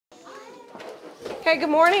Okay, good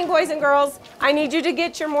morning, boys and girls. I need you to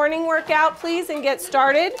get your morning workout, please, and get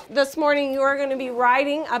started. This morning, you are going to be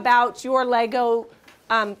writing about your Lego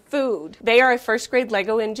food. They are a first grade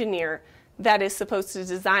Lego engineer that is supposed to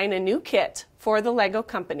design a new kit for the Lego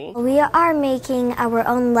company. We are making our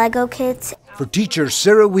own Lego kits. For teachers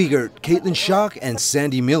Sarah Wegert, Kaitlin Schock, and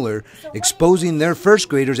Sandy Miller, exposing their first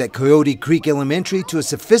graders at Coyote Creek Elementary to a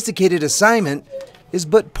sophisticated assignment is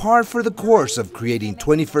but par for the course of creating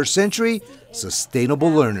 21st century sustainable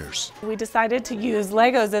learners. We decided to use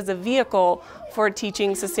Legos as a vehicle for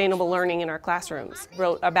teaching sustainable learning in our classrooms.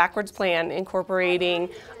 Wrote a backwards plan incorporating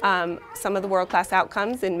some of the world-class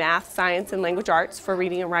outcomes in math, science, and language arts for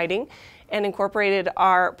reading and writing, and incorporated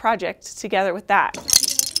our project together with that.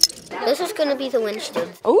 This is going to be the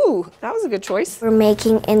windshield. Ooh, that was a good choice. We're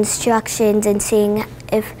making instructions and seeing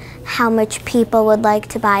how much people would like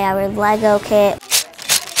to buy our Lego kit.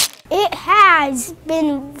 It has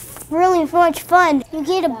been really much fun. You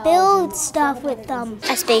get to build stuff with them.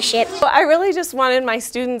 A spaceship. Well, I really just wanted my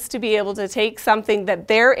students to be able to take something that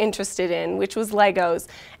they're interested in, which was Legos,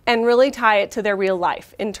 and really tie it to their real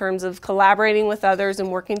life in terms of collaborating with others and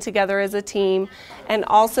working together as a team, and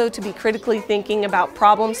also to be critically thinking about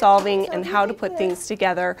problem solving and how to put things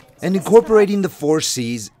together. And incorporating the 4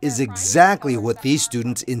 C's is exactly what these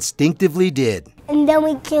students instinctively did. And then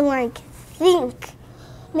we can think.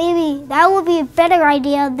 Maybe that would be a better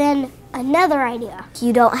idea than another idea.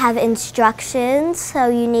 You don't have instructions, so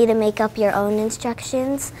you need to make up your own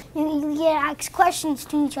instructions. You get to ask questions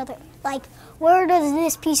to each other, like, where does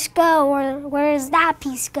this piece go, or where does that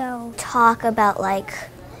piece go? Talk about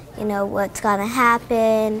what's gonna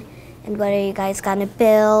happen and what are you guys gonna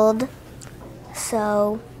build.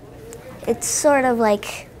 So it's sort of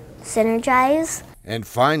like synergize. And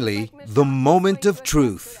finally, the moment of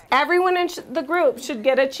truth. Everyone in the group should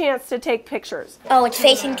get a chance to take pictures. Oh, it's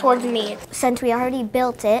facing towards me. Since we already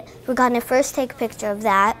built it, we're gonna first take a picture of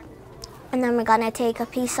that, and then we're gonna take a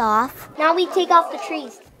piece off. Now we take off the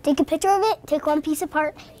trees. Take a picture of it, take one piece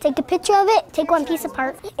apart, take a picture of it, take one piece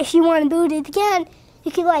apart. If you want to build it again,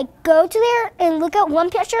 you can go to there and look at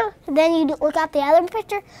one picture, and then you look at the other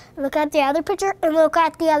picture, look at the other picture, and look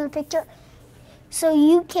at the other picture. So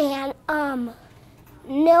you can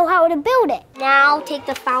know how to build it. Now take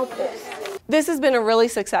the foul poles. This has been a really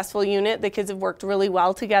successful unit. The kids have worked really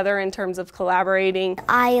well together in terms of collaborating.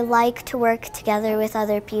 I like to work together with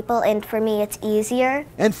other people, and for me it's easier.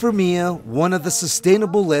 And for Mia, one of the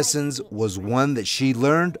sustainable lessons was one that she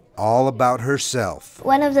learned all about herself.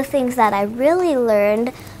 One of the things that I really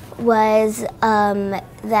learned was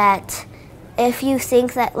that if you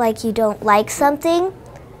think that you don't like something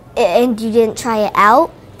and you didn't try it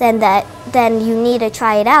out, then you need to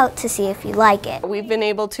try it out to see if you like it. We've been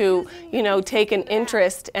able to, take an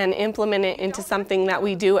interest and implement it into something that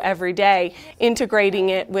we do every day, integrating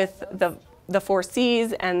it with the 4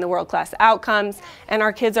 C's and the world-class outcomes, and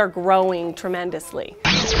our kids are growing tremendously.